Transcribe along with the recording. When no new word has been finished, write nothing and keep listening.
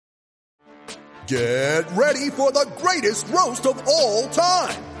Get ready for the greatest roast of all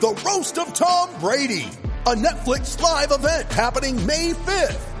time. The Roast of Tom Brady. A Netflix live event happening May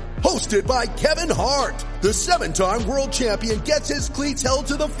 5th. Hosted by Kevin Hart. The 7-time world champion gets his cleats held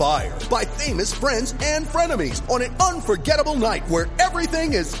to the fire by famous friends and frenemies on an unforgettable night where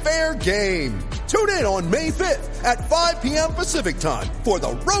everything is fair game. Tune in on May 5th at 5 p.m. Pacific time for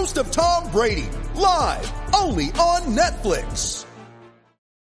the Roast of Tom Brady. Live only on Netflix.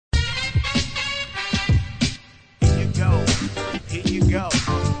 Here you go.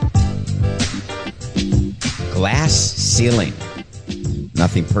 Glass ceiling.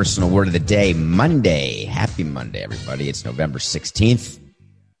 Nothing personal. Word of the day, Monday. Happy Monday, everybody. It's November 16th.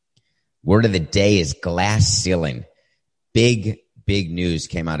 Word of the day is glass ceiling. Big news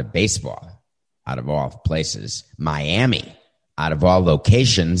came out of baseball, out of all places. Miami, out of all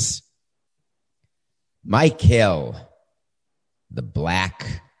locations. Mike Hill, the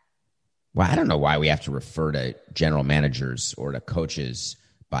black... Well, I don't know why we have to refer to general managers or to coaches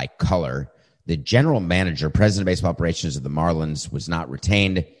by color. The general manager, president of baseball operations of the Marlins, was not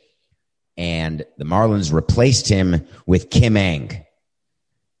retained, and the Marlins replaced him with Kim Ng.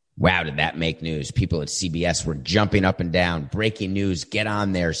 Wow, did that make news? People at CBS were jumping up and down. Breaking news. Get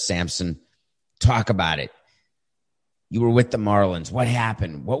on there, Samson. Talk about it. You were with the Marlins. What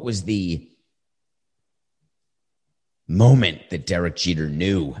happened? What was the moment that Derek Jeter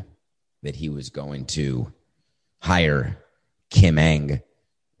knew that he was going to hire Kim Ng?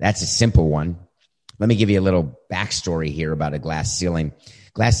 That's a simple one. Let me give you a little backstory here about a glass ceiling.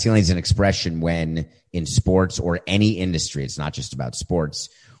 Glass ceiling is an expression when in sports or any industry, it's not just about sports,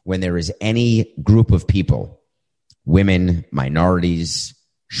 when there is any group of people, women, minorities,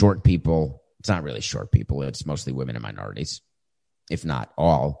 short people, it's not really short people, it's mostly women and minorities, if not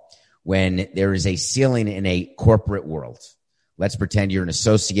all, when there is a ceiling in a corporate world. Let's pretend you're an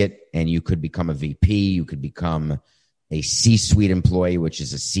associate and you could become a VP. You could become a C-suite employee, which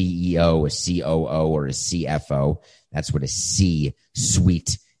is a CEO, a COO, or a CFO. That's what a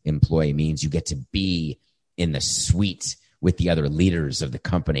C-suite employee means. You get to be in the suite with the other leaders of the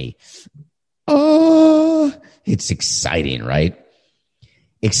company. Oh, it's exciting, right?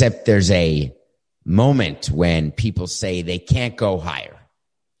 Except there's a moment when people say they can't go higher.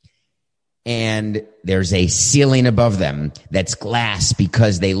 And there's a ceiling above them that's glass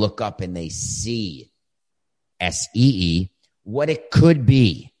because they look up and they see, S-E-E, what it could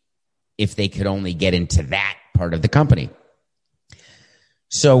be if they could only get into that part of the company.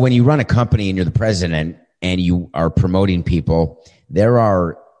 So when you run a company and you're the president and you are promoting people, there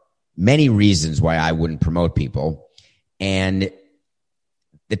are many reasons why I wouldn't promote people. And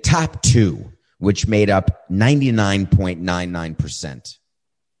the top two, which made up 99.99%,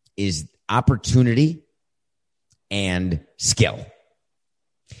 is opportunity and skill.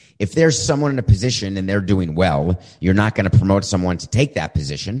 If there's someone in a position and they're doing well, you're not going to promote someone to take that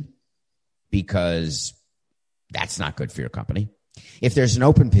position because that's not good for your company. If there's an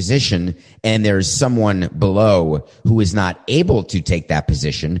open position and there's someone below who is not able to take that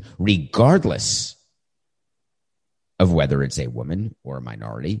position, regardless of whether it's a woman or a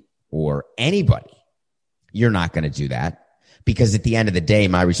minority or anybody, you're not going to do that. Because at the end of the day,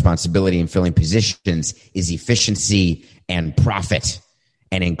 my responsibility in filling positions is efficiency and profit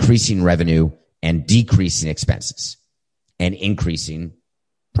and increasing revenue and decreasing expenses and increasing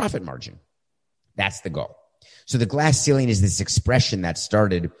profit margin. That's the goal. So the glass ceiling is this expression that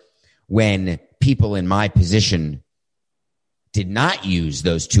started when people in my position did not use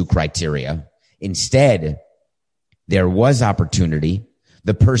those two criteria. Instead, there was opportunity.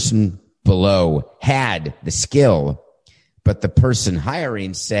 The person below had the skill, but the person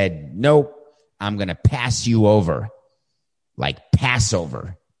hiring said, nope, I'm going to pass you over. Like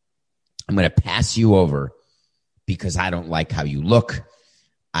Passover. I'm going to pass you over because I don't like how you look.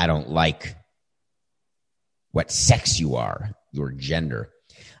 I don't like what sex you are, your gender.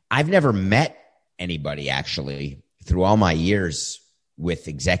 I've never met anybody actually through all my years with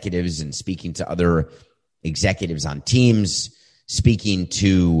executives and speaking to other executives on teams, speaking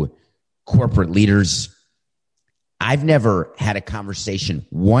to corporate leaders. I've never had a conversation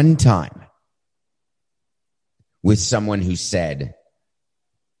one time with someone who said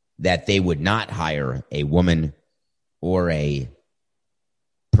that they would not hire a woman or a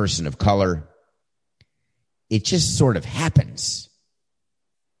person of color. It just sort of happens.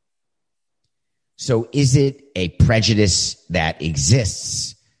 So is it a prejudice that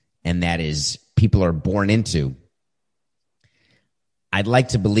exists and that is people are born into? I'd like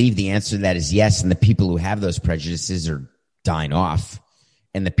to believe the answer to that is yes, and the people who have those prejudices are dying off,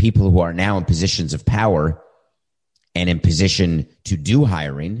 and the people who are now in positions of power and in position to do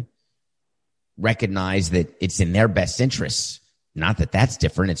hiring recognize that it's in their best interests. Not that that's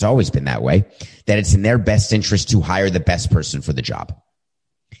different. It's always been that way, that it's in their best interest to hire the best person for the job.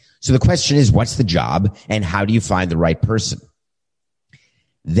 So the question is, what's the job and how do you find the right person?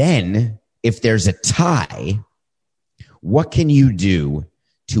 Then, if there's a tie, what can you do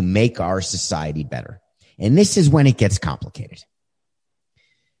to make our society better? And this is when it gets complicated.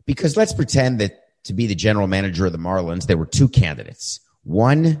 Because let's pretend that to be the general manager of the Marlins, there were two candidates.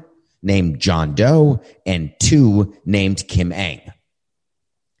 One named John Doe and two named Kim Ng.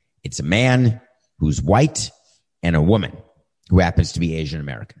 It's a man who's white and a woman who happens to be Asian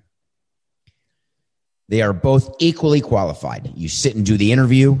American. They are both equally qualified. You sit and do the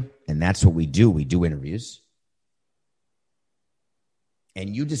interview, and that's what we do. We do interviews.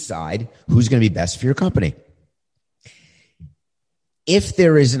 And you decide who's going to be best for your company. If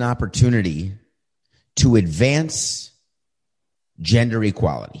there is an opportunity to advance gender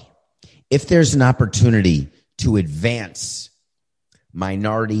equality, if there's an opportunity to advance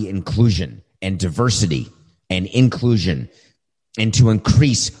minority inclusion and diversity and inclusion and to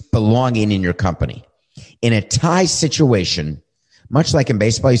increase belonging in your company, in a tie situation, much like in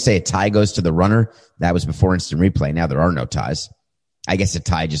baseball, you say a tie goes to the runner. That was before instant replay. Now there are no ties. I guess a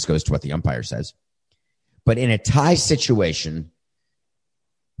tie just goes to what the umpire says. But in a tie situation,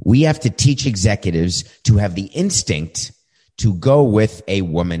 we have to teach executives to have the instinct to go with a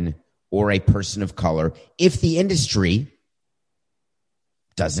woman or a person of color if the industry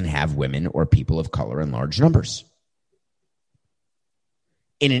doesn't have women or people of color in large numbers.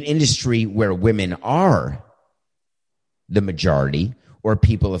 In an industry where women are the majority or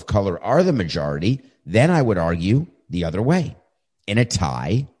people of color are the majority, then I would argue the other way. In a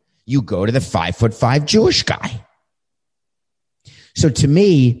tie, you go to the 5'5" Jewish guy. So to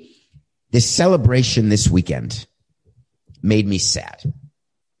me, this celebration this weekend made me sad.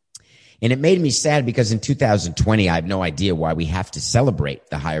 And it made me sad because in 2020, I have no idea why we have to celebrate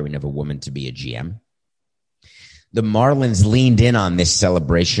the hiring of a woman to be a GM. The Marlins leaned in on this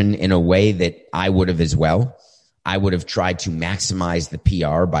celebration in a way that I would have as well. I would have tried to maximize the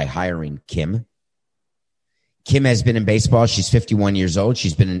PR by hiring Kim. Kim has been in baseball. She's 51 years old.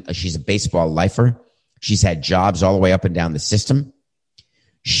 She's a baseball lifer. She's had jobs all the way up and down the system.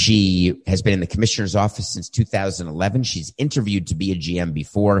 She has been in the commissioner's office since 2011. She's interviewed to be a GM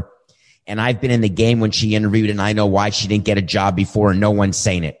before. And I've been in the game when she interviewed, and I know why she didn't get a job before, and no one's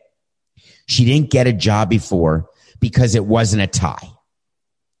saying it. She didn't get a job before because it wasn't a tie.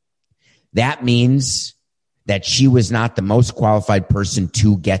 That means that she was not the most qualified person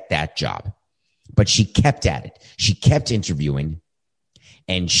to get that job. But she kept at it. She kept interviewing,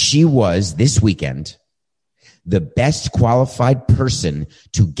 and she was, this weekend, the best qualified person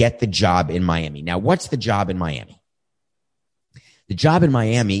to get the job in Miami. Now, what's the job in Miami? The job in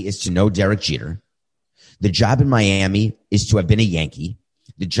Miami is to know Derek Jeter. The job in Miami is to have been a Yankee.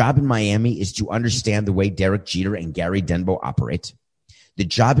 The job in Miami is to understand the way Derek Jeter and Gary Denbo operate. The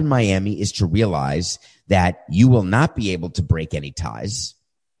job in Miami is to realize that you will not be able to break any ties,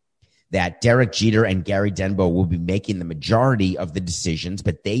 that Derek Jeter and Gary Denbo will be making the majority of the decisions,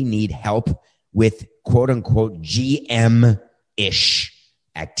 but they need help with quote-unquote GM-ish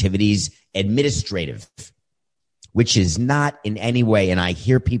activities, administrative, which is not in any way, and I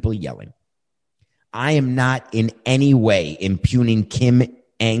hear people yelling, I am not in any way impugning Kim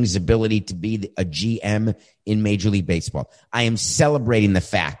Ng's ability to be a GM in Major League Baseball. I am celebrating the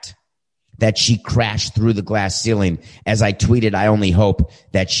fact that she crashed through the glass ceiling. As I tweeted, I only hope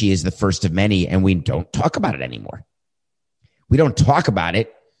that she is the first of many, and we don't talk about it anymore. We don't talk about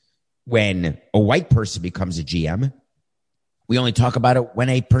it when a white person becomes a GM. We only talk about it when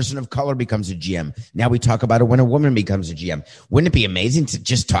a person of color becomes a GM. Now we talk about it when a woman becomes a GM. Wouldn't it be amazing to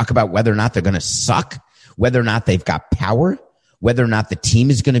just talk about whether or not they're going to suck, whether or not they've got power, whether or not the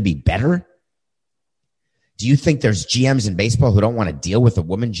team is going to be better? Do you think there's GMs in baseball who don't want to deal with a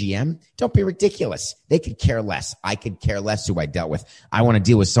woman GM? Don't be ridiculous. They could care less. I could care less who I dealt with. I want to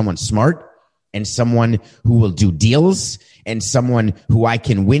deal with someone smart and someone who will do deals and someone who I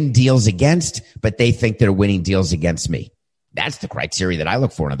can win deals against, but they think they're winning deals against me. That's the criteria that I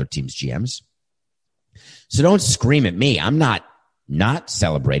look for in other teams' GMs. So don't scream at me. I'm not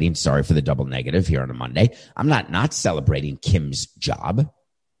celebrating, sorry for the double negative here on a Monday. I'm not celebrating Kim's job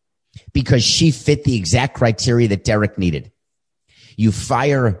because she fit the exact criteria that Derek needed. You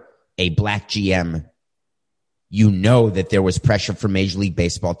fire a black GM, you know that there was pressure from Major League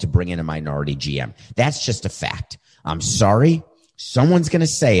Baseball to bring in a minority GM. That's just a fact. I'm sorry. Someone's going to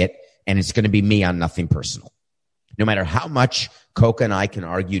say it, and it's going to be me on Nothing Personal. No matter how much Coca and I can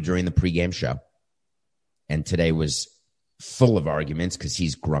argue during the pregame show, and today was full of arguments because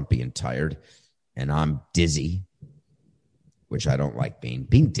he's grumpy and tired. and I'm dizzy, which I don't like being.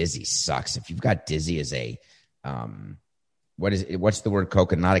 Being dizzy sucks. If you've got dizzy as a, what's the word,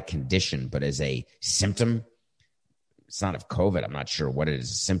 Coca? Not a condition, but as a symptom. It's not of COVID. I'm not sure what it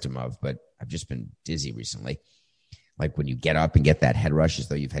is a symptom of, but I've just been dizzy recently. Like when you get up and get that head rush as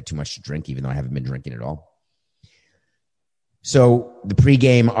though you've had too much to drink, even though I haven't been drinking at all. So the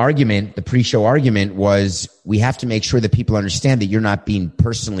pre-show argument was we have to make sure that people understand that you're not being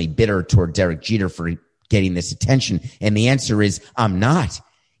personally bitter toward Derek Jeter for getting this attention. And the answer is, I'm not.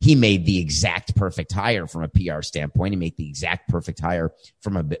 He made the exact perfect hire from a PR standpoint. He made the exact perfect hire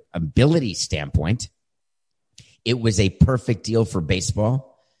from an ability standpoint. It was a perfect deal for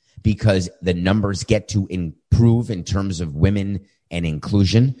baseball because the numbers get to improve in terms of women and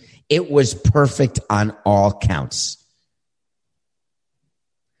inclusion. It was perfect on all counts.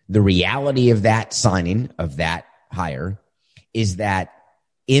 The reality of that signing, of that hire, is that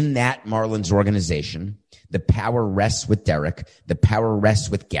in that Marlins organization, the power rests with Derek, the power rests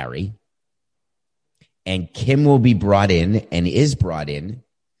with Gary, and Kim will be brought in and is brought in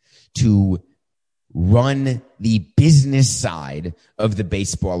to run the business side of the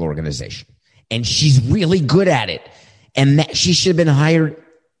baseball organization. And she's really good at it. And that she should have been hired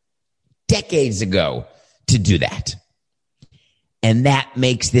decades ago to do that. And that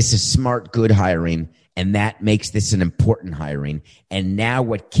makes this a smart, good hiring. And that makes this an important hiring. And now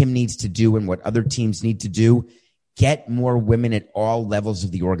what Kim needs to do and what other teams need to do, get more women at all levels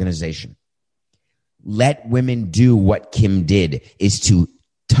of the organization. Let women do what Kim did, is to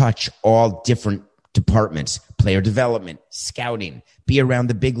touch all different departments, player development, scouting, be around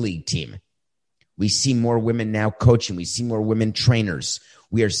the big league team. We see more women now coaching. We see more women trainers.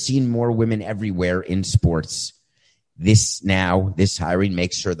 We are seeing more women everywhere in sports. This hiring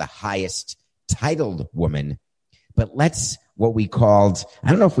makes her the highest titled woman, but what we called, I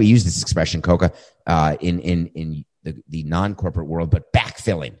don't know if we use this expression, Coca, in the non-corporate world, but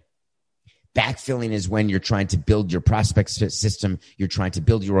backfilling. Backfilling is when you're trying to build your prospect system. You're trying to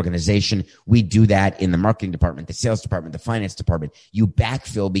build your organization. We do that in the marketing department, the sales department, the finance department. You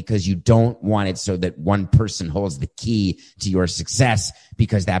backfill because you don't want it so that one person holds the key to your success,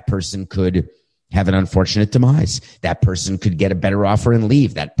 because that person could have an unfortunate demise. That person could get a better offer and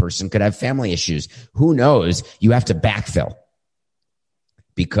leave. That person could have family issues. Who knows? You have to backfill,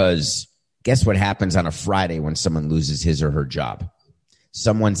 because guess what happens on a Friday when someone loses his or her job?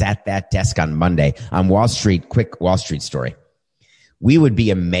 Someone's at that desk on Monday. On Wall Street, quick Wall Street story. We would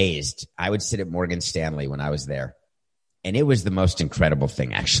be amazed. I would sit at Morgan Stanley when I was there, and it was the most incredible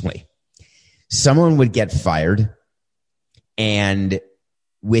thing, actually. Someone would get fired, and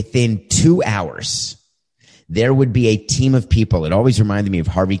within 2 hours, there would be a team of people. It always reminded me of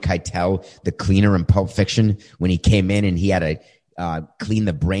Harvey Keitel, the cleaner in Pulp Fiction, when he came in and he had to clean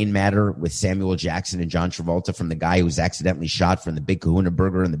the brain matter with Samuel Jackson and John Travolta from the guy who was accidentally shot from the Big Kahuna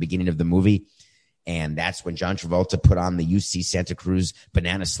Burger in the beginning of the movie. And that's when John Travolta put on the UC Santa Cruz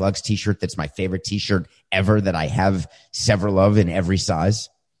Banana Slugs t-shirt. That's my favorite t-shirt ever, that I have several of in every size,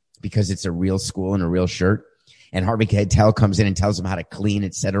 because it's a real school and a real shirt. And Harvey Keitel comes in and tells him how to clean,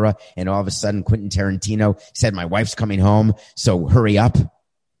 etc. And all of a sudden, Quentin Tarantino said, "My wife's coming home, so hurry up."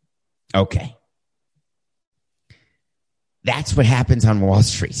 Okay. That's what happens on Wall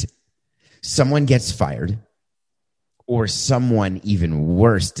Street. Someone gets fired, or someone even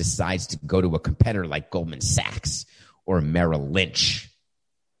worse decides to go to a competitor like Goldman Sachs or Merrill Lynch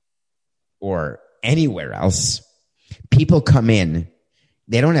or anywhere else. People come in.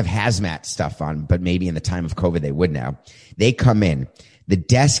 They don't have hazmat stuff on, but maybe in the time of COVID they would now. They come in. The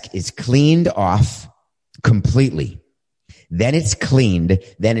desk is cleaned off completely. Then it's cleaned.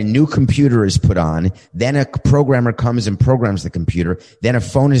 Then a new computer is put on. Then a programmer comes and programs the computer. Then a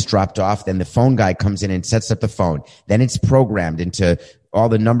phone is dropped off. Then the phone guy comes in and sets up the phone. Then it's programmed into, all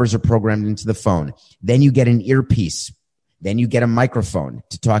the numbers are programmed into the phone. Then you get an earpiece. Then you get a microphone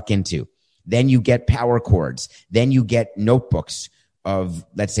to talk into. Then you get power cords. Then you get notebooks of,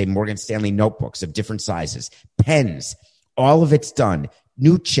 let's say, Morgan Stanley notebooks of different sizes, pens, all of it's done.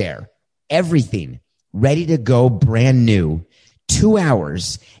 New chair, everything ready to go, brand new, 2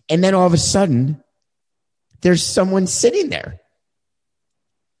 hours. And then all of a sudden, there's someone sitting there.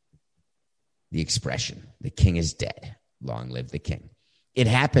 The expression, the king is dead. Long live the king. It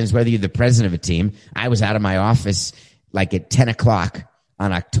happens whether you're the president of a team. I was out of my office like at 10 o'clock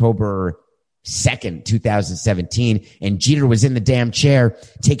on October 2nd, 2017, and Jeter was in the damn chair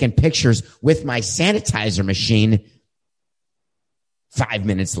taking pictures with my sanitizer machine 5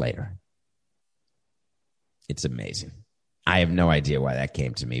 minutes later. It's amazing. I have no idea why that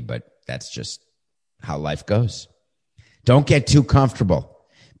came to me, but that's just how life goes. Don't get too comfortable.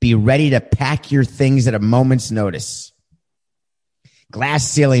 Be ready to pack your things at a moment's notice. Glass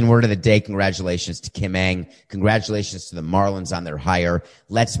ceiling word of the day. Congratulations to Kim Ng. Congratulations to the Marlins on their hire.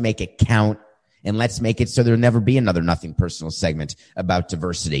 Let's make it count, and let's make it so there'll never be another Nothing Personal segment about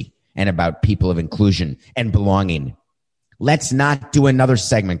diversity and about people of inclusion and belonging. Let's not do another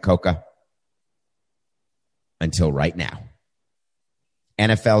segment, Coca, until right now.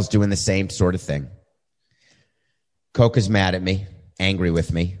 NFL's doing the same sort of thing. Coca's mad at me, angry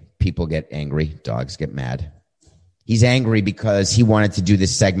with me. People get angry. Dogs get mad. He's angry because he wanted to do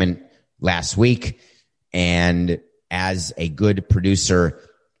this segment last week, and as a good producer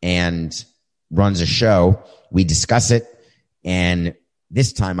and runs a show, we discuss it, and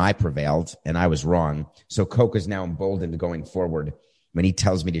this time I prevailed and I was wrong. So Coca's now emboldened going forward. When he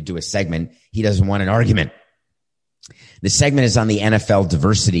tells me to do a segment, he doesn't want an argument. The segment is on the NFL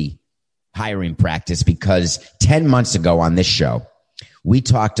diversity hiring practice because 10 months ago on this show, we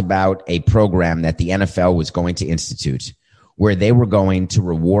talked about a program that the NFL was going to institute where they were going to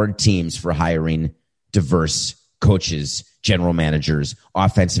reward teams for hiring diverse coaches, general managers,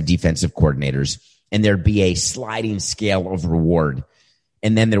 offensive, defensive coordinators, and there'd be a sliding scale of reward.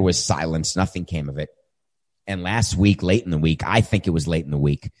 And then there was silence. Nothing came of it. And last week, late in the week, I think it was late in the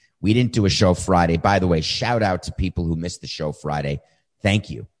week, we didn't do a show Friday. By the way, shout out to people who missed the show Friday. Thank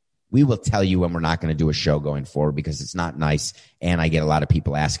you. We will tell you when we're not going to do a show going forward because it's not nice, and I get a lot of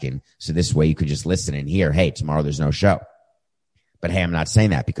people asking. So this way you could just listen and hear, hey, tomorrow there's no show. But hey, I'm not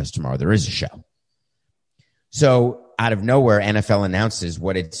saying that because tomorrow there is a show. So out of nowhere, NFL announces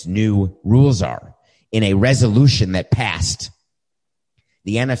what its new rules are. In a resolution that passed,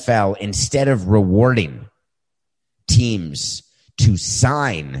 the NFL, instead of rewarding teams to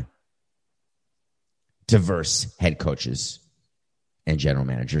sign diverse head coaches and general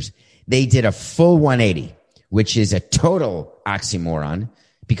managers, they did a full 180, which is a total oxymoron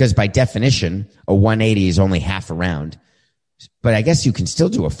because by definition, a 180 is only half around. But I guess you can still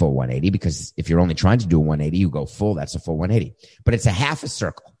do a full 180 because if you're only trying to do a 180, you go full, that's a full 180. But it's a half a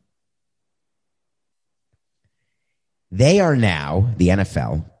circle. They are now, the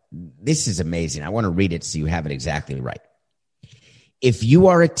NFL, this is amazing. I want to read it so you have it exactly right. If you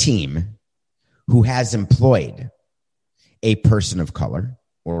are a team who has employed a person of color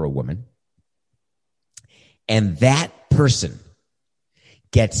or a woman, and that person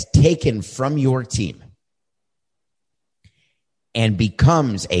gets taken from your team and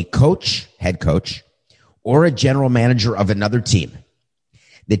becomes a coach, head coach, or a general manager of another team,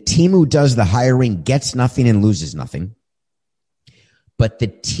 the team who does the hiring gets nothing and loses nothing. But the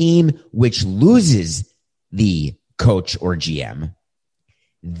team which loses the coach or GM,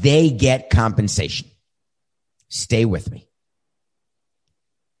 they get compensation. Stay with me.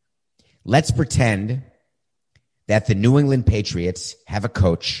 Let's pretend that the New England Patriots have a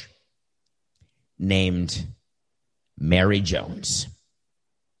coach named Mary Jones.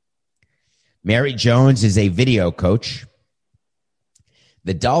 Mary Jones is a video coach.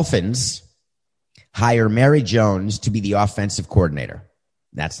 The Dolphins hire Mary Jones to be the offensive coordinator.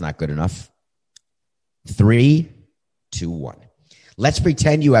 That's not good enough. 3, 2, 1. Let's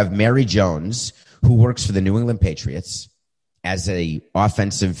pretend you have Mary Jones, who works for the New England Patriots as a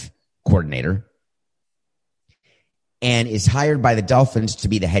offensive coordinator and is hired by the Dolphins to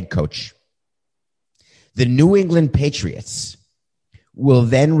be the head coach. The New England Patriots will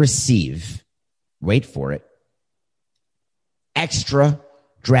then receive, wait for it, extra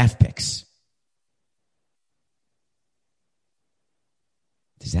draft picks.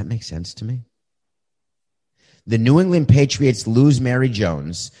 Does that make sense to me? The New England Patriots lose Mary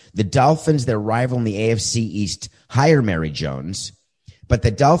Jones. The Dolphins, their rival in the AFC East, hire Mary Jones. But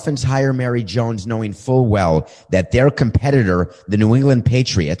the Dolphins hire Mary Jones knowing full well that their competitor, the New England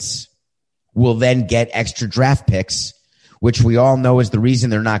Patriots, will then get extra draft picks, which we all know is the reason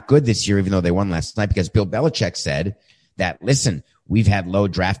they're not good this year, even though they won last night, because Bill Belichick said that, listen, we've had low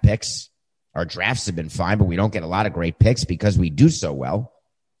draft picks. Our drafts have been fine, but we don't get a lot of great picks because we do so well.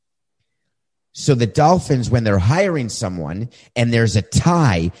 So the Dolphins, when they're hiring someone and there's a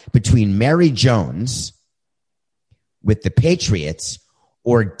tie between Mary Jones with the Patriots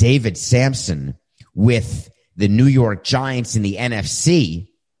or David Sampson with the New York Giants in the NFC,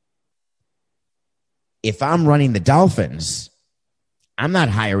 if I'm running the Dolphins, I'm not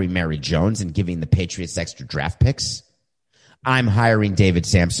hiring Mary Jones and giving the Patriots extra draft picks. I'm hiring David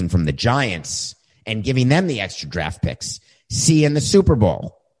Sampson from the Giants and giving them the extra draft picks. See you in the Super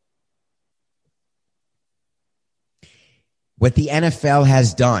Bowl. What the NFL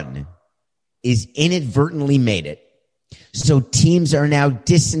has done is inadvertently made it so teams are now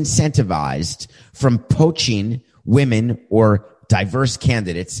disincentivized from poaching women or diverse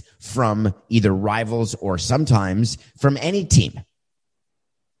candidates from either rivals or sometimes from any team.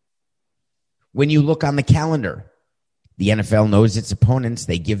 When you look on the calendar, the NFL knows its opponents.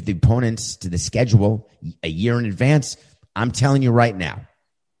 They give the opponents to the schedule a year in advance. I'm telling you right now.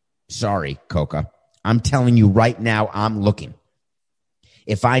 Sorry, Coca. I'm telling you right now, I'm looking.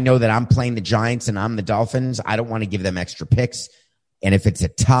 If I know that I'm playing the Giants and I'm the Dolphins, I don't want to give them extra picks. And if it's a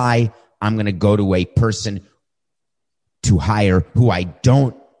tie, I'm going to go to a person to hire who I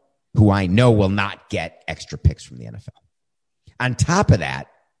know will not get extra picks from the NFL. On top of that,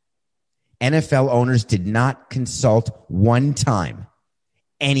 NFL owners did not consult one time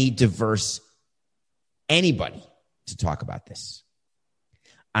anybody to talk about this.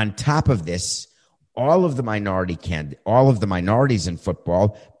 On top of this, all of the minorities in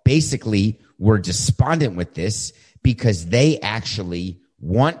football basically were despondent with this because they actually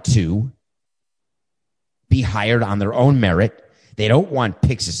want to be hired on their own merit. They don't want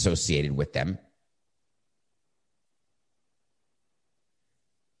picks associated with them.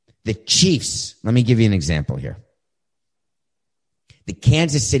 The Chiefs, let me give you an example here. The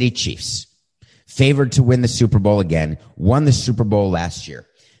Kansas City Chiefs, favored to win the Super Bowl again, won the Super Bowl last year.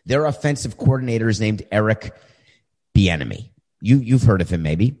 Their offensive coordinator is named Eric Bieniemy. You've heard of him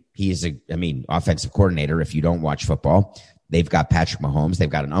maybe. He is offensive coordinator if you don't watch football. They've got Patrick Mahomes. They've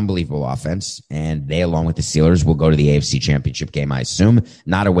got an unbelievable offense, and they, along with the Steelers, will go to the AFC Championship game, I assume.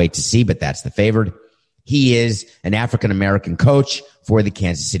 Not a wait to see, but that's the favored. He is an African-American coach for the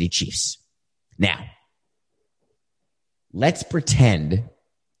Kansas City Chiefs. Now, let's pretend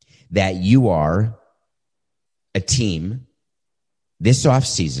that you are a team this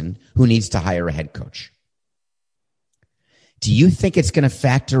offseason who needs to hire a head coach. Do you think it's going to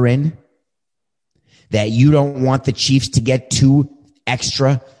factor in that you don't want the Chiefs to get 2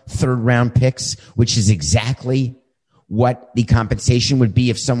 extra third-round picks, which is exactly what the compensation would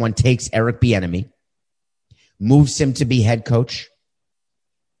be if someone takes Eric Bieniemy, moves him to be head coach?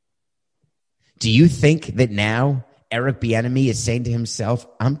 Do you think that now Eric Bieniemy is saying to himself,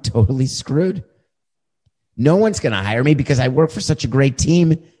 I'm totally screwed? No one's going to hire me because I work for such a great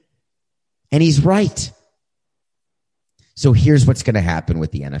team. And he's right. So here's what's going to happen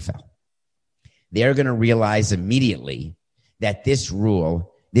with the NFL. They're going to realize immediately that this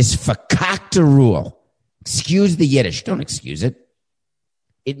rule, this fakakta rule, excuse the Yiddish, don't excuse it.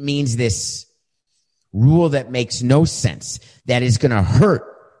 It means this rule that makes no sense, that is going to hurt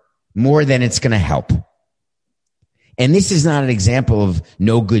more than it's going to help. And this is not an example of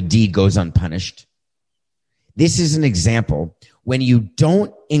no good deed goes unpunished. This is an example when you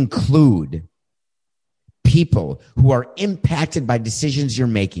don't include people who are impacted by decisions you're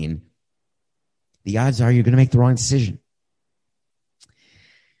making, the odds are you're going to make the wrong decision.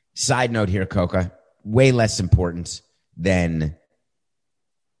 Side note here, Coca, way less important than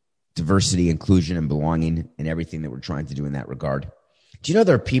diversity, inclusion, and belonging and everything that we're trying to do in that regard. Do you know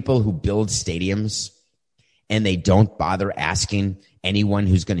there are people who build stadiums and they don't bother asking anyone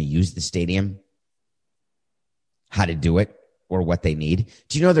who's going to use the stadium how to do it or what they need?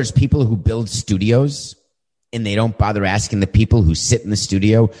 Do you know there's people who build studios and they don't bother asking the people who sit in the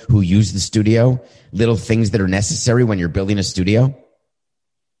studio, who use the studio, little things that are necessary when you're building a studio?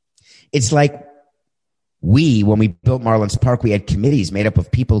 It's like when we built Marlins Park, we had committees made up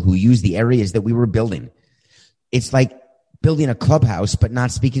of people who use the areas that we were building. It's like building a clubhouse, but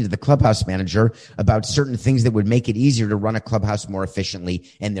not speaking to the clubhouse manager about certain things that would make it easier to run a clubhouse more efficiently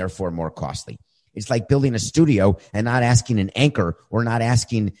and therefore more costly. It's like building a studio and not asking an anchor or not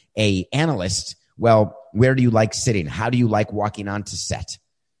asking a analyst, well, where do you like sitting? How do you like walking onto set?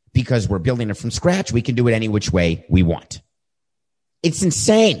 Because we're building it from scratch. We can do it any which way we want. It's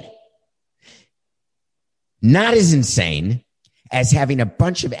insane. Not as insane as having a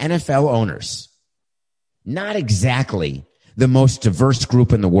bunch of NFL owners, not exactly the most diverse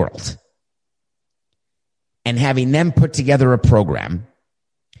group in the world, and having them put together a program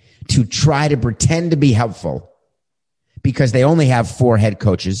to try to pretend to be helpful because they only have 4 head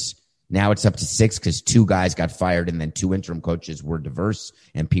coaches. Now it's up to 6 because 2 guys got fired and then 2 interim coaches were diverse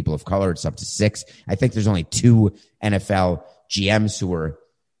and people of color. It's up to 6. I think there's only 2 NFL GMs who are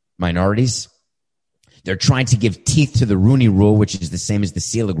minorities. They're trying to give teeth to the Rooney Rule, which is the same as the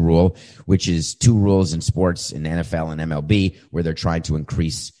Selig Rule, which is 2 rules in sports in NFL and MLB, where they're trying to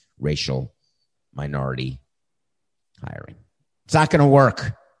increase racial minority hiring. It's not going to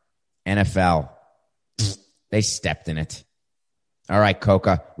work. NFL, they stepped in it. All right,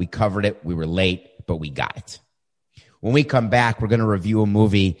 Coca, we covered it. We were late, but we got it. When we come back, we're going to review a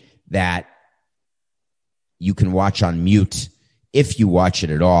movie that you can watch on mute if you watch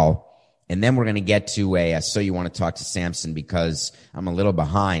it at all. And then we're going to get to So You Want to Talk to Samson, because I'm a little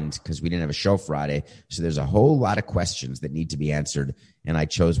behind because we didn't have a show Friday. So there's a whole lot of questions that need to be answered, and I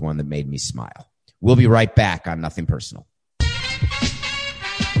chose one that made me smile. We'll be right back on Nothing Personal.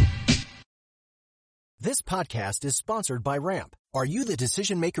 This podcast is sponsored by Ramp. Are you the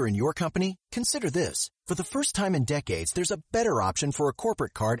decision maker in your company? Consider this. For the first time in decades, there's a better option for a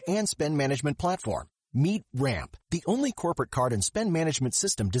corporate card and spend management platform. Meet Ramp, the only corporate card and spend management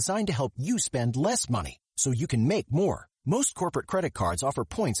system designed to help you spend less money so you can make more. Most corporate credit cards offer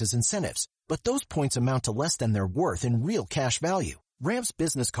points as incentives, but those points amount to less than their worth in real cash value. Ramp's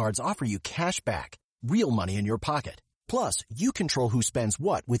business cards offer you cash back, real money in your pocket. Plus, you control who spends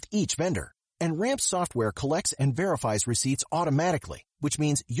what with each vendor. And Ramp software collects and verifies receipts automatically, which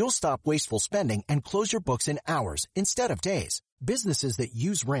means you'll stop wasteful spending and close your books in hours instead of days. Businesses that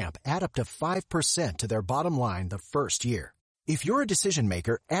use Ramp add up to 5% to their bottom line the first year. If you're a decision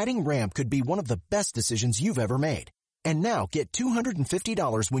maker, adding Ramp could be one of the best decisions you've ever made. And now get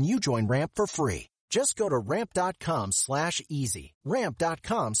 $250 when you join Ramp for free. Just go to ramp.com/easy.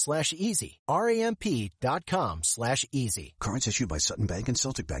 Ramp.com/easy. RAMP.com/easy. Cards issued by Sutton Bank and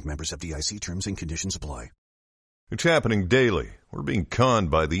Celtic Bank, members FDIC. Terms and conditions apply. It's happening daily. We're being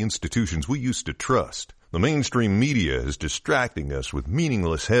conned by the institutions we used to trust. The mainstream media is distracting us with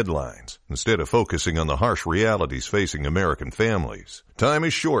meaningless headlines instead of focusing on the harsh realities facing American families. Time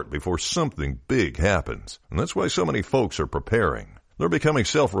is short before something big happens, and that's why so many folks are preparing. They're becoming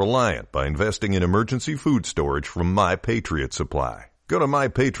self-reliant by investing in emergency food storage from My Patriot Supply. Go to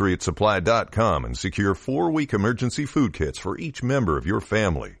MyPatriotSupply.com and secure 4-week emergency food kits for each member of your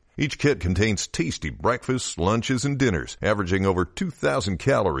family. Each kit contains tasty breakfasts, lunches, and dinners, averaging over 2,000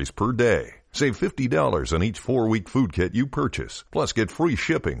 calories per day. Save $50 on each 4-week food kit you purchase. Plus, get free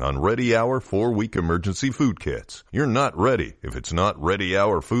shipping on Ready Hour 4-week emergency food kits. You're not ready if it's not Ready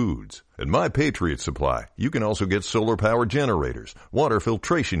Hour foods. At My Patriot Supply, you can also get solar power generators, water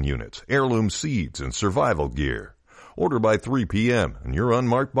filtration units, heirloom seeds, and survival gear. Order by 3 p.m. and your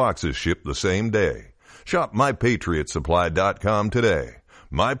unmarked boxes ship the same day. Shop MyPatriotSupply.com today.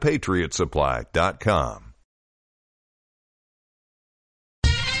 MyPatriotSupply.com.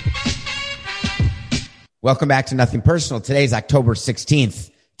 Welcome back to Nothing Personal. Today's October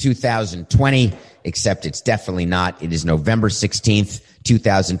 16th, 2020, except it's definitely not. It is November 16th,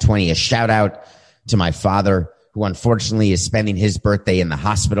 2020. A shout out to my father, who unfortunately is spending his birthday in the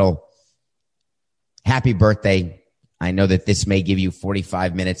hospital. Happy birthday. I know that this may give you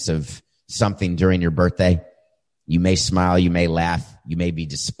 45 minutes of something during your birthday. You may smile, you may laugh, you may be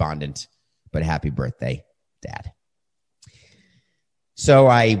despondent, but happy birthday, Dad. So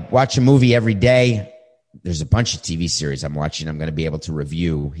I watch a movie every day. There's a bunch of TV series I'm watching. I'm going to be able to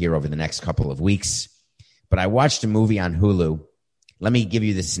review here over the next couple of weeks. But I watched a movie on Hulu. Let me give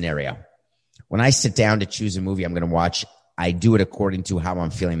you the scenario. When I sit down to choose a movie I'm going to watch, I do it according to how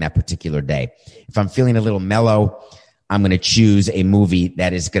I'm feeling that particular day. If I'm feeling a little mellow, I'm going to choose a movie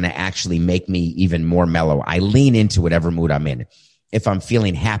that is going to actually make me even more mellow. I lean into whatever mood I'm in. If I'm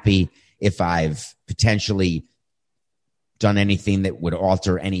feeling happy, if I've potentially done anything that would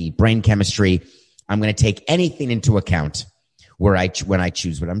alter any brain chemistry, I'm going to take anything into account when I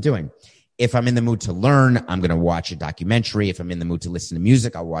choose what I'm doing. If I'm in the mood to learn, I'm going to watch a documentary. If I'm in the mood to listen to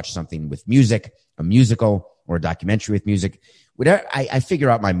music, I'll watch something with music, a musical or a documentary with music. Whatever, I figure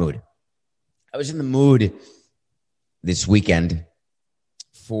out my mood. I was in the mood this weekend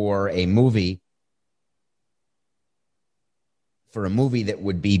for a movie that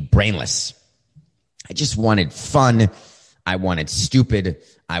would be brainless. I just wanted fun. I wanted stupid.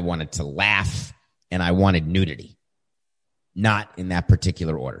 I wanted to laugh. And I wanted nudity. Not in that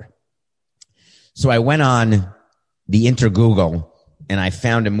particular order. So I went on the Intergoogle and I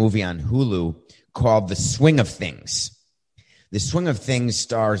found a movie on Hulu called The Swing of Things. The Swing of Things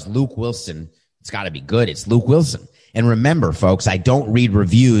stars Luke Wilson. It's got to be good. It's Luke Wilson. And remember, folks, I don't read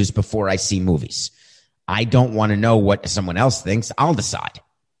reviews before I see movies. I don't want to know what someone else thinks. I'll decide.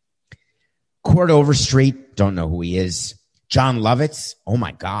 Cord Overstreet, don't know who he is. John Lovitz, oh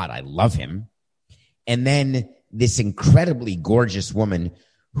my God, I love him. And then this incredibly gorgeous woman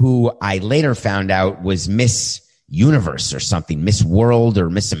who I later found out was Miss Universe or something, Miss World or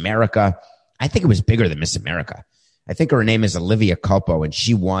Miss America. I think it was bigger than Miss America. I think her name is Olivia Culpo, and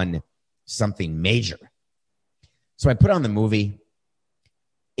she won something major. So I put on the movie.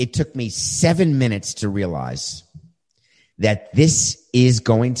 It took me 7 minutes to realize that this is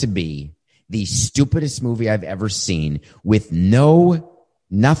going to be the stupidest movie I've ever seen with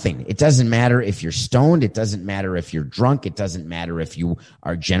nothing. It doesn't matter if you're stoned. It doesn't matter if you're drunk. It doesn't matter if you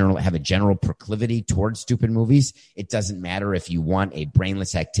are have a general proclivity towards stupid movies. It doesn't matter if you want a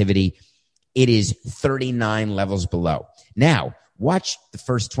brainless activity. It is 39 levels below. Now, watch the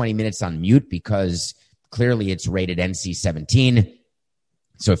first 20 minutes on mute because clearly it's rated NC-17.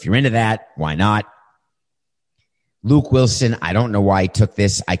 So if you're into that, why not? Luke Wilson, I don't know why he took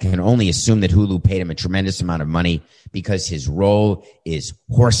this. I can only assume that Hulu paid him a tremendous amount of money because his role is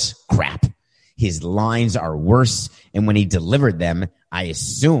horse crap. His lines are worse. And when he delivered them, I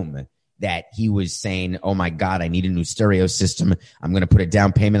assume that he was saying, oh my God, I need a new stereo system. I'm going to put a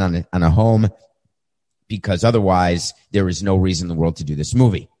down payment on a home because otherwise there is no reason in the world to do this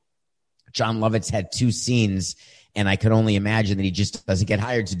movie. John Lovitz had 2 scenes, and I could only imagine that he just doesn't get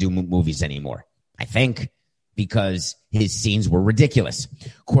hired to do movies anymore. I think because his scenes were ridiculous.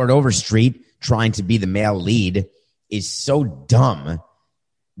 Court Overstreet trying to be the male lead is so dumb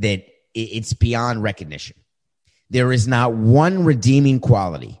that it's beyond recognition. There is not one redeeming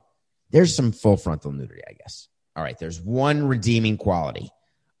quality. There's some full frontal nudity, I guess. All right, there's one redeeming quality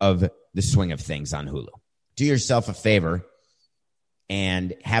of The Swing of Things on Hulu. Do yourself a favor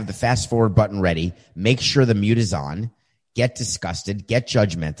and have the fast forward button ready. Make sure the mute is on. Get disgusted, get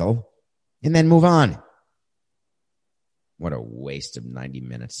judgmental, and then move on. What a waste of 90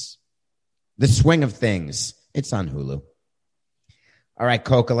 minutes. The Swing of Things. It's on Hulu. All right,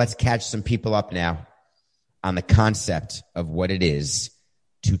 Coca, let's catch some people up now on the concept of what it is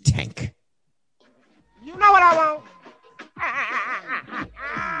to tank. You know what I want?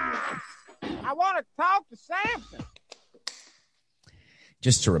 I want to talk to Samson.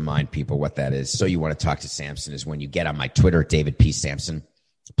 Just to remind people what that is, so you want to talk to Samson is when you get on my Twitter, David P. Samson.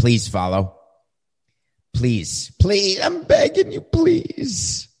 Please follow. Please, I'm begging you,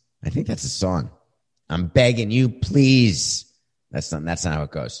 please. I think that's a song. I'm begging you, please. That's not how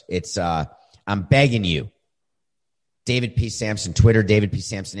it goes. It's I'm begging you. David P. Samson, Twitter, David P.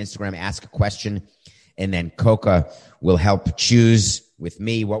 Samson, Instagram, ask a question, and then Coca will help choose with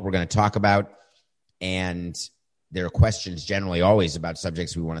me what we're going to talk about. And there are questions generally always about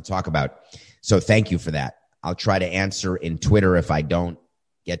subjects we want to talk about. So thank you for that. I'll try to answer in Twitter if I don't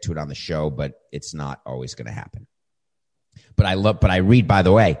get to it on the show, but it's not always going to happen. But I read, by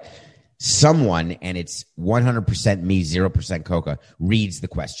the way, someone, and it's 100% me, 0% Coca, reads the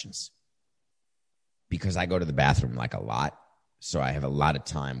questions. Because I go to the bathroom like a lot, so I have a lot of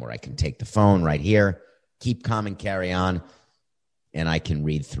time where I can take the phone right here, keep calm and carry on, and I can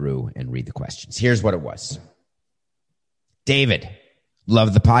read through and read the questions. Here's what it was. David,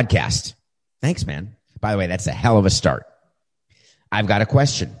 love the podcast. Thanks, man. By the way, that's a hell of a start. I've got a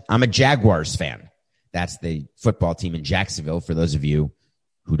question. I'm a Jaguars fan. That's the football team in Jacksonville, for those of you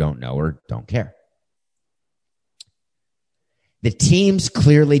who don't know or don't care. The team's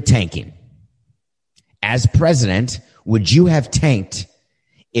clearly tanking. As president, would you have tanked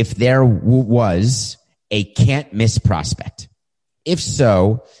if there was a can't-miss prospect? If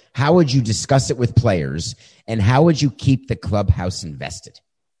so, how would you discuss it with players, and how would you keep the clubhouse invested?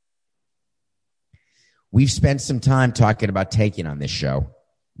 We've spent some time talking about tanking on this show.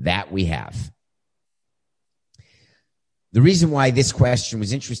 That we have. The reason why this question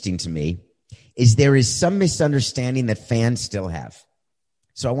was interesting to me is there is some misunderstanding that fans still have.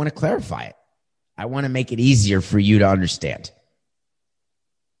 So I want to clarify it. I want to make it easier for you to understand.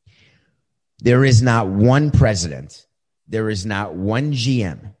 There is not one president, there is not one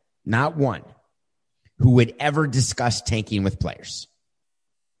GM, not one, who would ever discuss tanking with players.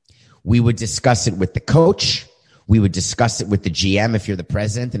 We would discuss it with the coach. We would discuss it with the GM if you're the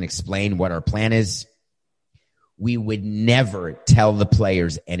president and explain what our plan is. We would never tell the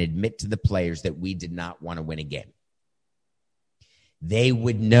players and admit to the players that we did not want to win a game. They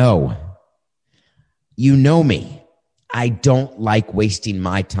would know. You know me. I don't like wasting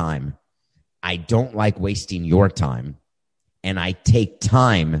my time. I don't like wasting your time. And I take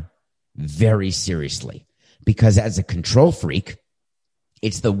time very seriously because as a control freak,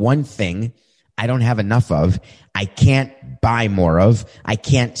 it's the one thing I don't have enough of. I can't buy more of. I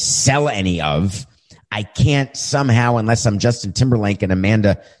can't sell any of. I can't somehow, unless I'm Justin Timberlake and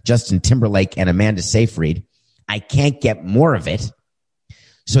Amanda Seyfried, I can't get more of it.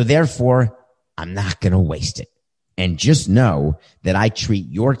 So therefore, I'm not going to waste it. And just know that I treat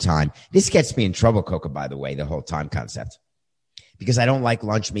your time. This gets me in trouble, Coca, by the way, the whole time concept. Because I don't like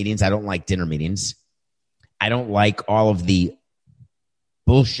lunch meetings. I don't like dinner meetings. I don't like all of the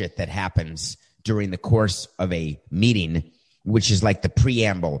bullshit that happens during the course of a meeting, which is like the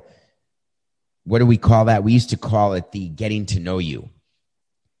preamble. What do we call that? We used to call it the getting to know you.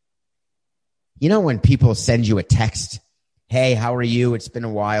 You know when people send you a text, hey, how are you? It's been a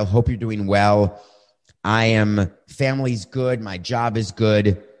while. Hope you're doing well. Family's good. My job is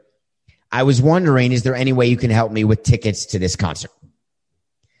good. I was wondering, is there any way you can help me with tickets to this concert?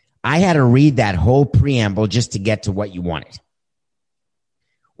 I had to read that whole preamble just to get to what you wanted.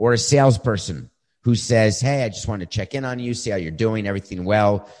 Or a salesperson who says, hey, I just want to check in on you, see how you're doing, everything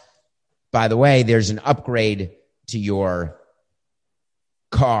well. By the way, there's an upgrade to your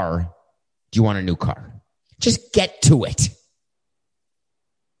car. Do you want a new car? Just get to it.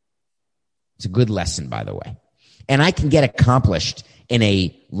 It's a good lesson, by the way. And I can get accomplished in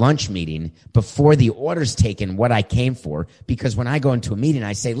a lunch meeting before the order's taken what I came for, because when I go into a meeting,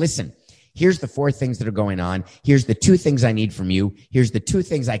 I say, listen, here's the 4 things that are going on. Here's the 2 things I need from you. Here's the 2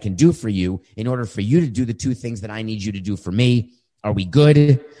 things I can do for you in order for you to do the 2 things that I need you to do for me. Are we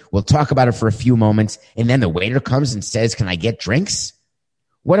good? We'll talk about it for a few moments. And then the waiter comes and says, can I get drinks?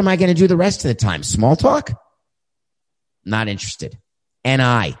 What am I going to do the rest of the time? Small talk? Not interested.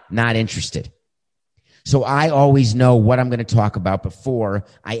 Not interested. So I always know what I'm going to talk about before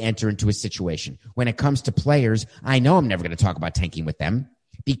I enter into a situation. When it comes to players, I know I'm never going to talk about tanking with them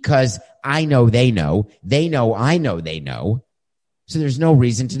because I know they know. They know I know they know. So there's no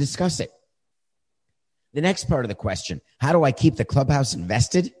reason to discuss it. The next part of the question, how do I keep the clubhouse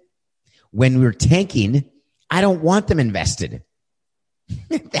invested? When we're tanking, I don't want them invested.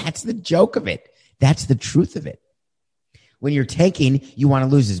 That's the joke of it. That's the truth of it. When you're tanking, you want to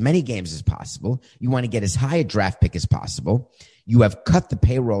lose as many games as possible. You want to get as high a draft pick as possible. You have cut the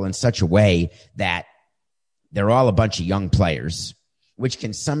payroll in such a way that they're all a bunch of young players, which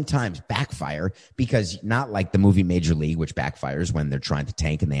can sometimes backfire because not like the movie Major League, which backfires when they're trying to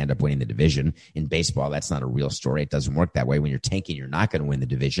tank and they end up winning the division. In baseball, that's not a real story. It doesn't work that way. When you're tanking, you're not going to win the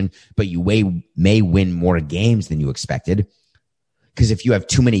division, but you may win more games than you expected. Because if you have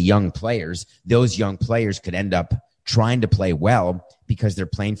too many young players, those young players could end up trying to play well because they're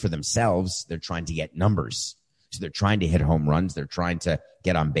playing for themselves. They're trying to get numbers. So they're trying to hit home runs. They're trying to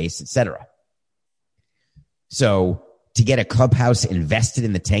get on base, etc. So to get a clubhouse invested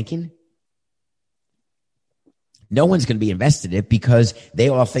in the tanking, no one's going to be invested in it because they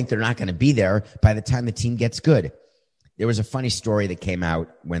all think they're not going to be there by the time the team gets good. There was a funny story that came out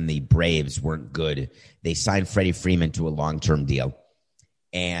when the Braves weren't good. They signed Freddie Freeman to a long-term deal,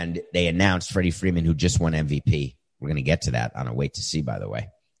 and they announced Freddie Freeman, who just won MVP. We're going to get to that on a wait to see, by the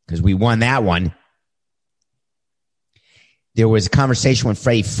way, because we won that one. There was a conversation when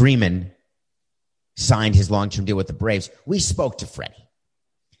Freddie Freeman signed his long-term deal with the Braves. We spoke to Freddie.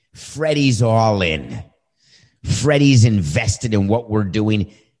 Freddie's all in. Freddie's invested in what we're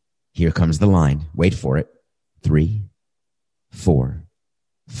doing. Here comes the line. Wait for it. 3, 4,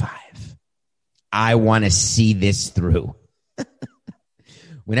 5. I want to see this through.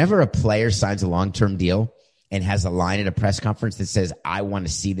 Whenever a player signs a long-term deal and has a line at a press conference that says, I want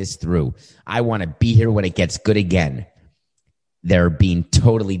to see this through, I want to be here when it gets good again, they're being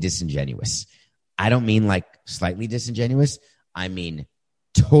totally disingenuous. I don't mean like slightly disingenuous. I mean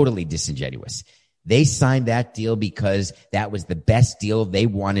totally disingenuous. They signed that deal because that was the best deal. They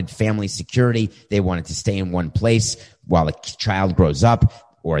wanted family security. They wanted to stay in one place while a child grows up,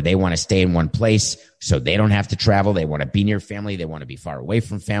 or they want to stay in one place so they don't have to travel. They want to be near family. They want to be far away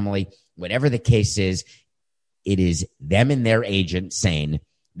from family. Whatever the case is, it is them and their agent saying,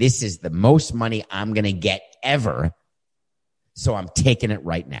 this is the most money I'm going to get ever, so I'm taking it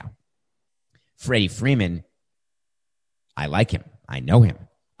right now. Freddie Freeman, I like him. I know him.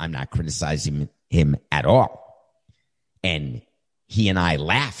 I'm not criticizing him at all. And he and I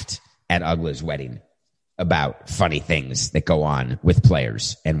laughed at Uggla's wedding about funny things that go on with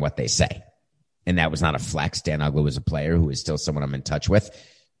players and what they say. And that was not a flex. Dan Uggla was a player who is still someone I'm in touch with.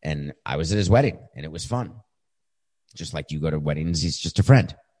 And I was at his wedding, and it was fun. Just like you go to weddings, he's just a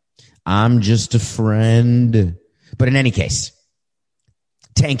friend. I'm just a friend. But in any case,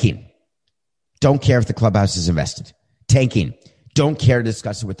 tanking. Don't care if the clubhouse is invested. Tanking. Don't care to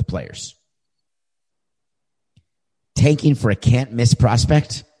discuss it with the players. Tanking for a can't-miss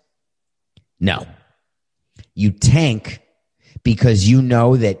prospect? No. You tank because you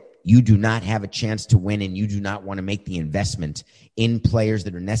know that you do not have a chance to win and you do not want to make the investment in players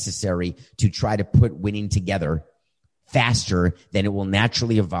that are necessary to try to put winning together faster than it will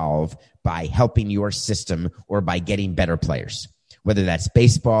naturally evolve by helping your system or by getting better players, whether that's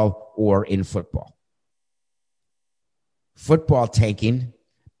baseball or in football. Football tanking,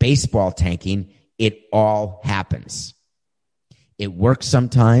 baseball tanking, it all happens. It works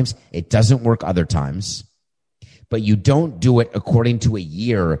sometimes. It doesn't work other times. But you don't do it according to a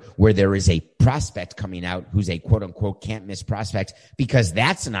year where there is a prospect coming out who's a quote-unquote can't-miss prospect, because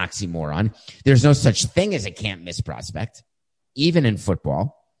that's an oxymoron. There's no such thing as a can't-miss prospect, even in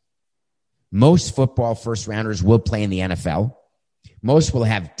football. Most football first-rounders will play in the NFL. Most will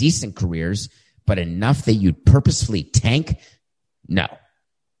have decent careers, but enough that you'd purposefully tank? No.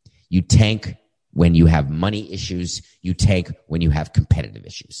 You tank when you have money issues. You tank when you have competitive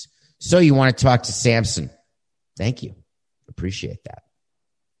issues. So you want to talk to Samson. Thank you. Appreciate that.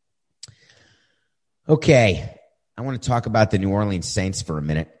 Okay. I want to talk about the New Orleans Saints for a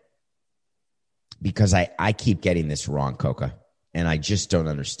minute because I keep getting this wrong, Coca, and I just don't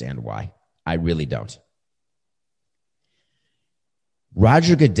understand why. I really don't.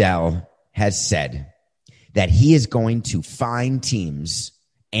 Roger Goodell has said that he is going to fine teams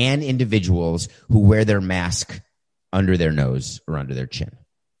and individuals who wear their mask under their nose or under their chin.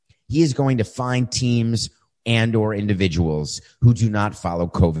 He is going to fine teams and or individuals who do not follow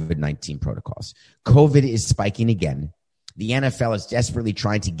COVID-19 protocols. COVID is spiking again. The NFL is desperately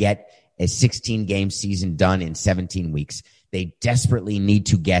trying to get a 16-game season done in 17 weeks. They desperately need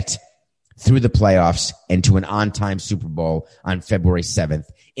to get through the playoffs and to an on-time Super Bowl on February 7th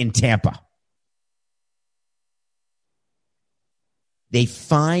in Tampa. They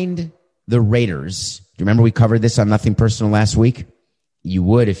fined the Raiders. Do you remember we covered this on Nothing Personal last week? You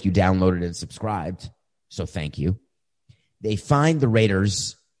would if you downloaded and subscribed. So thank you. They fined the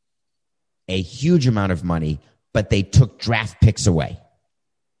Raiders a huge amount of money, but they took draft picks away.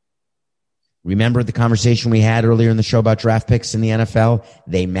 Remember the conversation we had earlier in the show about draft picks in the NFL?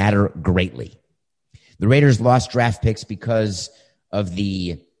 They matter greatly. The Raiders lost draft picks because of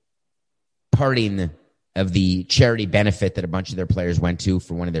the parting of the charity benefit that a bunch of their players went to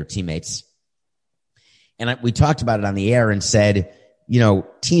for one of their teammates. And we talked about it on the air and said,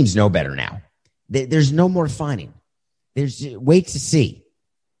 teams know better now. There's no more fining. There's wait to see.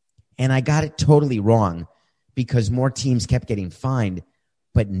 And I got it totally wrong because more teams kept getting fined.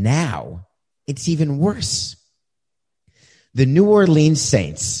 But now it's even worse. The New Orleans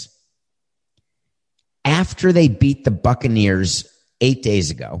Saints, after they beat the Buccaneers 8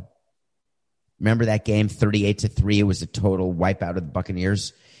 days ago, remember that game, 38-3? It was a total wipeout of the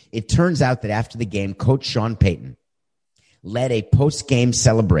Buccaneers. It turns out that after the game, Coach Sean Payton led a post-game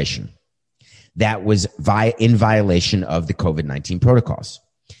celebration that was in violation of the COVID-19 protocols.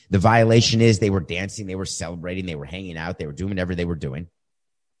 The violation is they were dancing, they were celebrating, they were hanging out, they were doing whatever they were doing.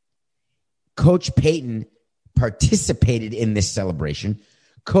 Coach Payton participated in this celebration.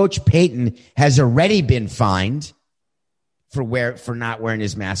 Coach Payton has already been fined for not wearing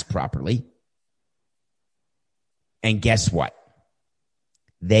his mask properly. And guess what?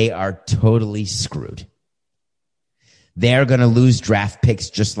 They are totally screwed. They're going to lose draft picks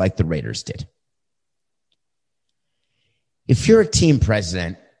just like the Raiders did. If you're a team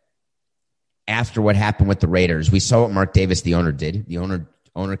president, after what happened with the Raiders, we saw what Mark Davis, the owner, did. The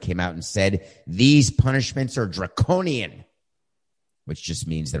owner came out and said, these punishments are draconian, which just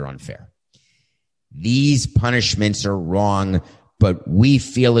means they're unfair. These punishments are wrong, but we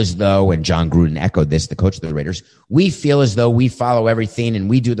feel as though, and John Gruden echoed this, the coach of the Raiders, we feel as though we follow everything and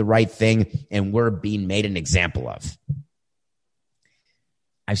we do the right thing and we're being made an example of.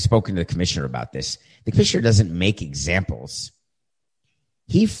 I've spoken to the commissioner about this. The commissioner doesn't make examples.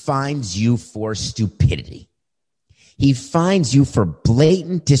 He fines you for stupidity. He fines you for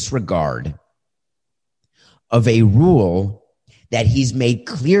blatant disregard of a rule that he's made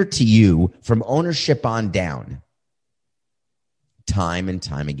clear to you from ownership on down, time and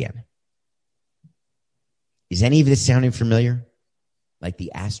time again. Is any of this sounding familiar? Like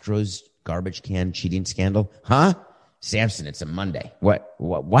the Astros garbage can cheating scandal? Huh? Samson, it's a Monday.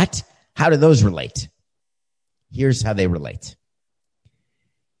 What? How do those relate? Here's how they relate.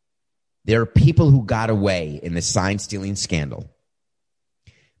 There are people who got away in the sign stealing scandal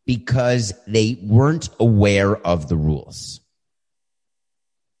because they weren't aware of the rules.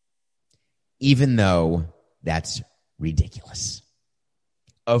 Even though that's ridiculous.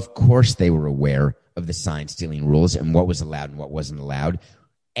 Of course they were aware of the sign stealing rules and what was allowed and what wasn't allowed.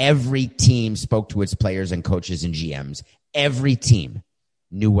 Every team spoke to its players and coaches and GMs. Every team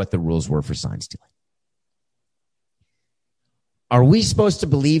knew what the rules were for sign stealing. Are we supposed to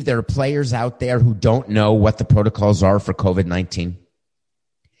believe there are players out there who don't know what the protocols are for COVID-19?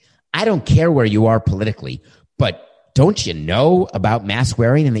 I don't care where you are politically, but don't you know about mask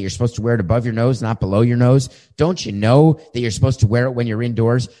wearing and that you're supposed to wear it above your nose, not below your nose? Don't you know that you're supposed to wear it when you're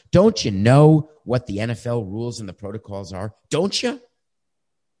indoors? Don't you know what the NFL rules and the protocols are? Don't you?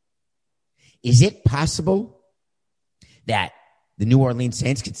 Is it possible that the New Orleans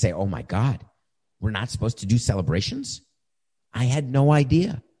Saints could say, oh my God, we're not supposed to do celebrations? I had no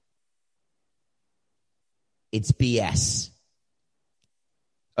idea. It's BS.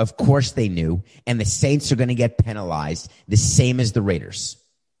 Of course they knew, and the Saints are going to get penalized the same as the Raiders.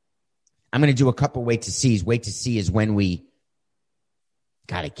 I'm going to do a couple wait to sees. Wait to see is when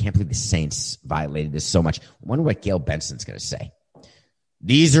God, I can't believe the Saints violated this so much. I wonder what Gail Benson's going to say.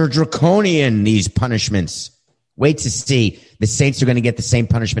 These are draconian, these punishments. Wait to see. The Saints are going to get the same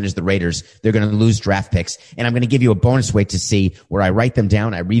punishment as the Raiders. They're going to lose draft picks. And I'm going to give you a bonus wait to see where I write them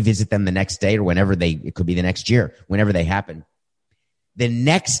down. I revisit them the next day or whenever it could be the next year, whenever they happen. The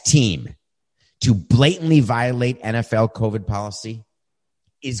next team to blatantly violate NFL COVID policy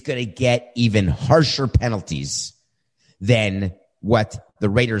is going to get even harsher penalties than what the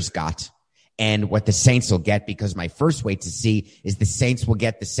Raiders got and what the Saints will get, because my first wait to see is the Saints will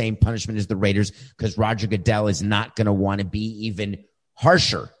get the same punishment as the Raiders because Roger Goodell is not going to want to be even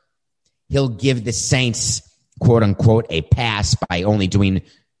harsher. He'll give the Saints, quote unquote, a pass by only doing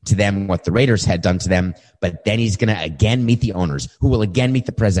to them what the Raiders had done to them, but then he's going to again meet the owners, who will again meet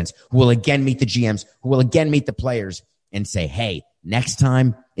the presidents, who will again meet the GMs, who will again meet the players and say, hey, next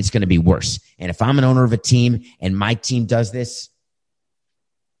time it's going to be worse. And if I'm an owner of a team and my team does this,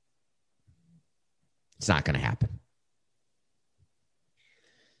 it's not going to happen.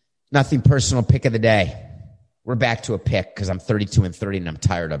 Nothing personal. Pick of the day. We're back to a pick because I'm 32-30 and I'm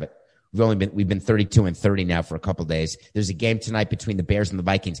tired of it. We've been 32-30 now for a couple days. There's a game tonight between the Bears and the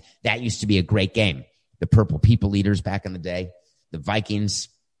Vikings. That used to be a great game. The Purple People Eaters back in the day. The Vikings,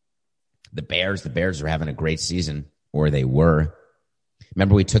 the Bears. The Bears are having a great season, or they were.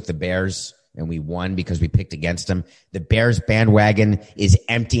 Remember we took the Bears and we won because we picked against them. The Bears bandwagon is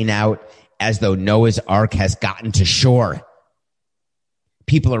emptying out as though Noah's Ark has gotten to shore.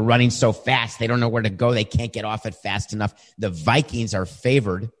 People are running so fast, they don't know where to go. They can't get off it fast enough. The Vikings are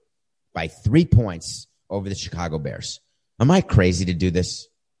favored by 3 points over the Chicago Bears. Am I crazy to do this?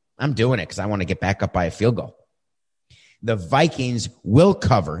 I'm doing it because I want to get back up by a field goal. The Vikings will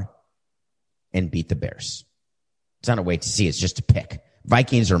cover and beat the Bears. It's not a wait to see. It's just a pick.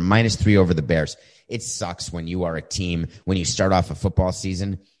 Vikings are -3 over the Bears. It sucks when you are a team, when you start off a football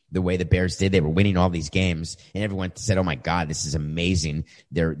season the way the Bears did. They were winning all these games, and everyone said, oh, my God, this is amazing.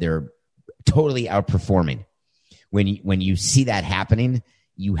 They're totally outperforming. When you see that happening,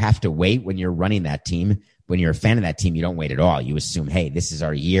 you have to wait when you're running that team. When you're a fan of that team, you don't wait at all. You assume, hey, this is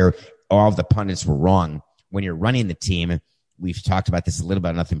our year. All of the pundits were wrong. When you're running the team, we've talked about this a little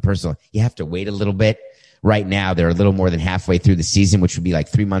bit, nothing personal. You have to wait a little bit. Right now, they're a little more than halfway through the season, which would be like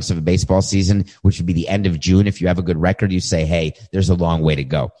 3 months of a baseball season, which would be the end of June. If you have a good record, you say, hey, there's a long way to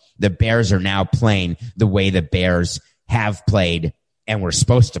go. The Bears are now playing the way the Bears have played and were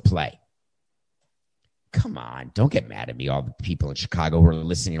supposed to play. Come on, don't get mad at me, all the people in Chicago who are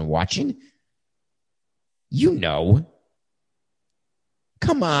listening and watching. You know.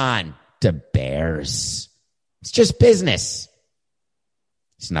 Come on, the Bears. It's just business.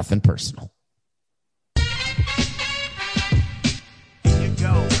 It's nothing personal.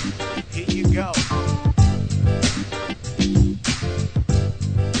 Here you go.